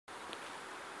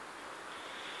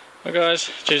Hi guys,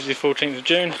 Tuesday the 14th of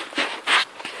June,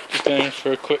 just going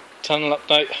for a quick tunnel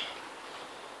update.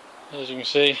 As you can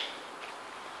see,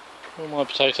 all my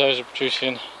potatoes are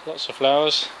producing lots of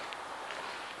flowers,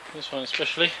 this one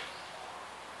especially,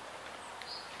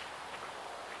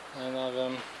 and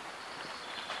I've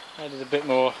added a bit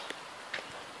more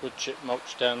wood chip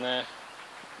mulch down there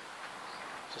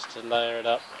just to layer it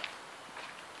up.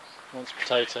 Once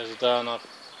potatoes are done, I'll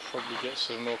probably get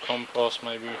some more compost,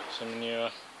 maybe some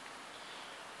manure,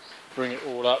 bring it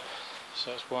all up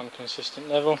so it's one consistent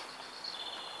level.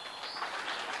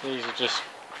 These are just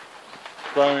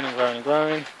growing and growing and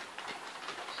growing.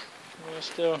 They're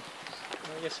still,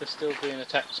 I guess they're still being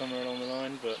attacked somewhere along the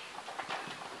line, but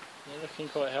they're looking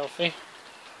quite healthy.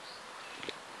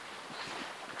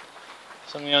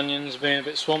 Some of the onions are being a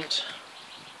bit swamped,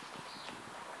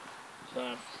 so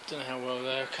I don't know how well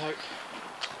they'll cope.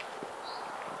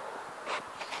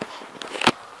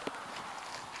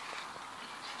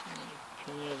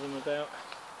 Plenty of them about.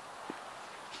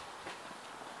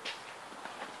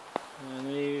 And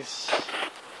these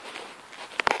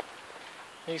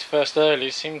first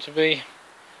earlies seem to be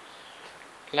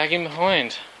lagging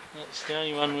behind. That's the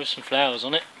only one with some flowers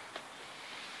on it.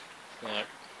 So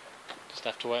just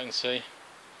have to wait and see.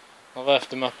 I've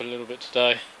earthed them up a little bit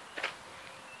today,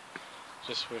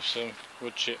 just with some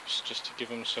wood chips, just to give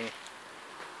them some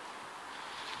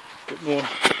bit more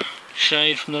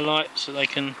shade from the light, so they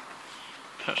can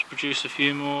perhaps produce a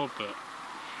few more, but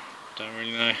don't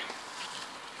really know.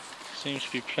 Seems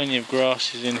to be plenty of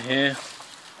grasses in here.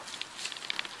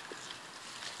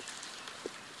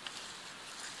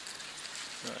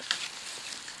 Right,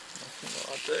 I think what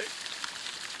I'll do,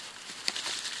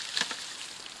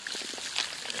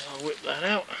 I'll whip that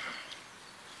out.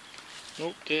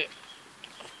 Oh dear,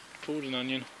 pulled an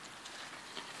onion.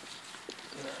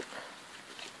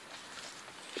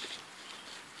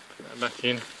 Put that back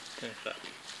in.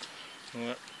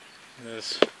 Right,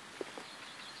 there's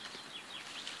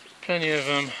plenty of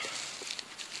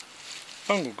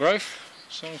fungal growth,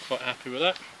 so I'm quite happy with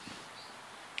that.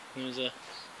 There's a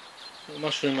little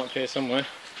mushroom up here somewhere.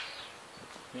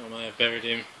 I think I may have buried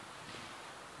him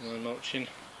while mulching.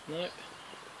 No,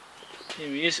 here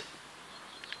he is.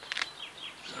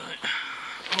 Right.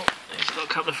 Oh, he's got a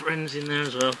couple of friends in there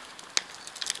as well.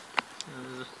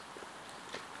 There's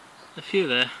a few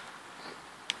there.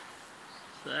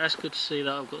 So that's good to see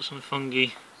that I've got some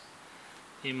fungi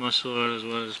in my soil as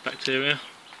well as bacteria.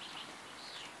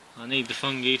 I need the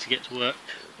fungi to get to work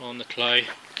on the clay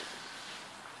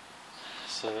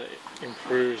so that it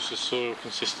improves the soil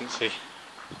consistency.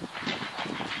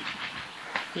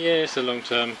 Yeah, it's a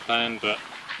long-term plan, but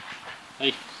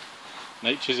hey,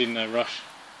 nature's in no rush.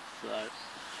 So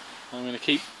I'm going to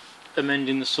keep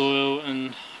amending the soil,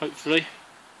 and hopefully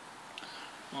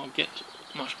I'll get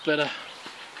much better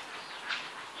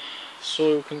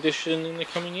soil condition in the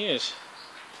coming years.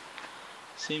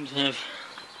 Seem to have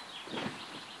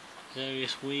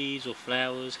various weeds or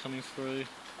flowers coming through.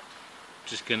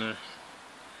 Just gonna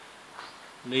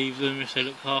leave them if they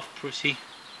look half pretty.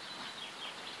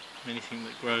 Anything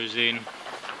that grows in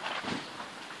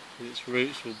with its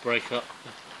roots will break up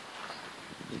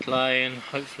the clay, and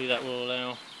hopefully that will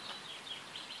allow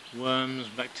worms,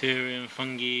 bacteria and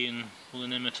fungi and all the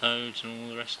nematodes and all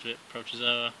the rest of it,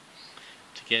 protozoa,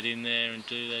 to get in there and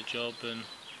do their job and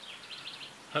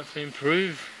hopefully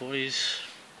improve what is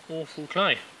awful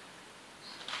clay.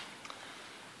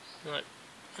 Right,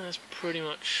 that's pretty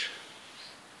much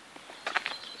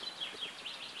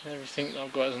everything that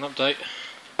I've got as an update.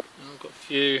 I've got a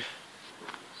few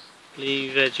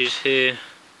leaf edges here,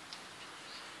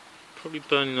 probably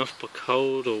burning off by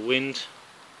cold or wind.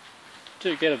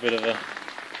 Do get a bit of a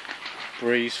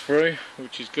breeze through,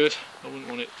 which is good. I wouldn't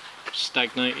want it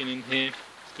stagnating in here.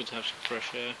 It's good to have some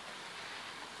fresh air.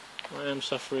 I am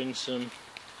suffering some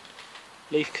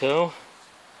leaf curl.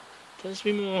 Tends to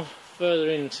be more further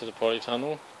into the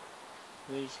polytunnel.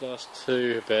 These last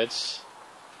two beds,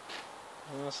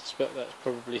 I suspect that's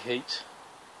probably heat.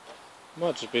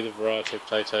 Might just be the variety of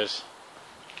potatoes.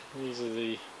 These are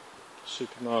the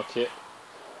supermarket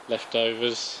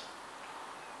leftovers.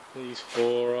 These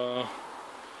four are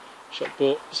shop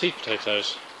bought seed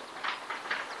potatoes.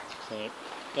 So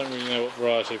don't really know what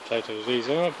variety of potatoes these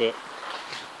are, but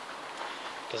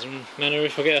doesn't matter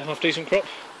if I get a half decent crop.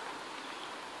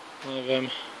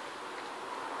 I've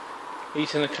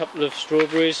eaten a couple of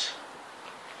strawberries.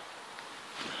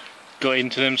 Got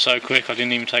into them so quick I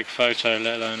didn't even take a photo,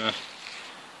 let alone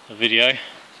a video.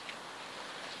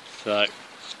 So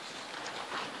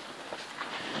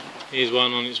here's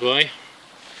one on its way.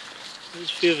 There's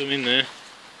a few of them in there.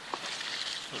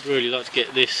 I'd really like to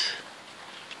get this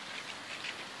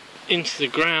into the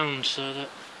ground so that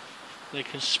they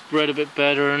can spread a bit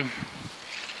better and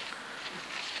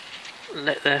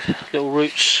let their little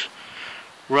roots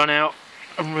run out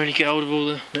and really get hold of all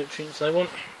the nutrients they want.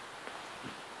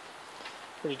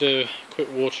 Probably do a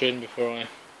quick water in before I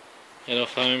head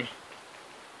off home.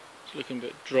 It's looking a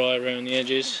bit dry around the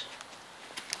edges.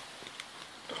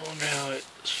 I wonder how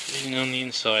it's feeling on the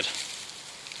inside.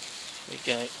 We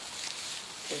go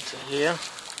into here.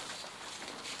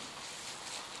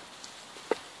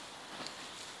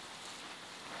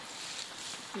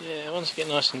 Yeah, once you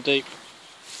get nice and deep,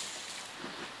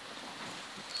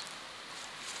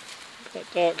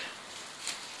 quite dark.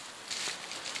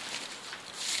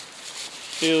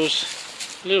 Feels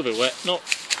a little bit wet, not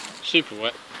super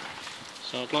wet.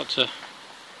 So I'd like to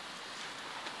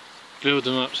build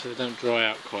them up so they don't dry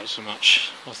out quite so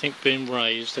much. I think being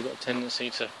raised, they've got a tendency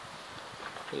to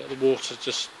let the water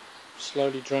just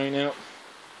slowly drain out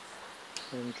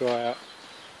and dry out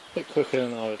a bit quicker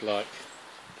than I would like.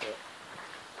 But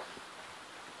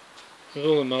with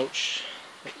all the mulch,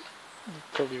 it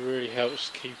probably really helps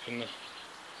keeping the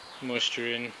moisture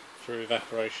in through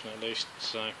evaporation at least.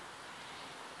 So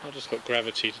I've just got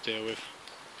gravity to deal with.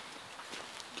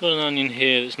 Got an onion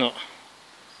here that's not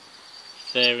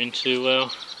faring too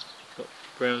well. Got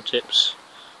brown tips.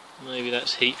 Maybe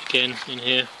that's heat again in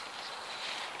here.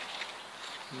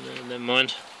 No, never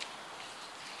mind.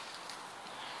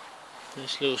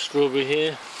 This little strawberry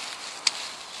here.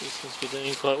 She seems to be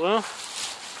doing quite well.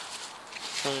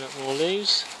 Throwing up more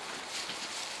leaves.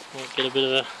 Might get a bit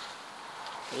of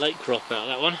a late crop out of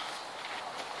that one.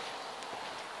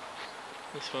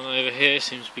 This one over here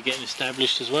seems to be getting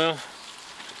established as well.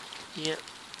 Yep,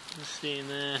 you can see in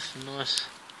there some nice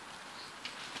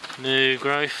new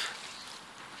growth.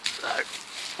 So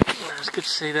it's good to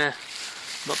see they're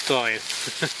not dying.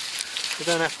 They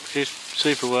don't have to produce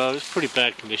super well. It's pretty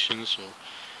bad conditions, or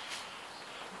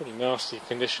pretty nasty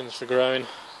conditions for growing,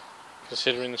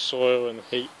 considering the soil and the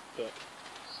heat. But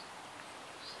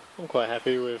I'm quite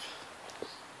happy with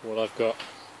what I've got.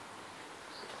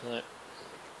 Right.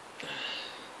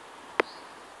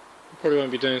 Probably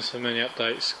won't be doing so many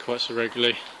updates quite so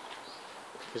regularly,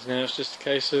 because now it's just a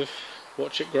case of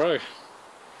watch it grow.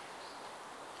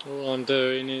 All I'm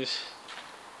doing is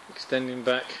extending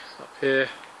back up here,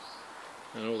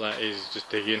 and all that is just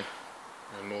digging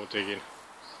and more digging.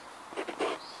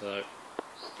 So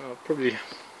I'll probably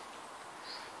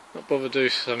not bother do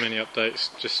so many updates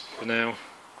just for now,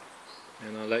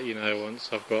 and I'll let you know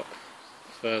once I've got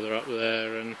further up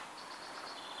there and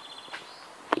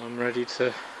I'm ready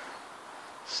to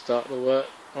start the work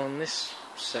on this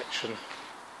section.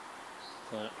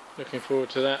 So, looking forward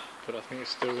to that, but I think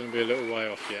it's still going to be a little way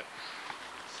off yet.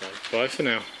 So bye for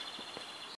now.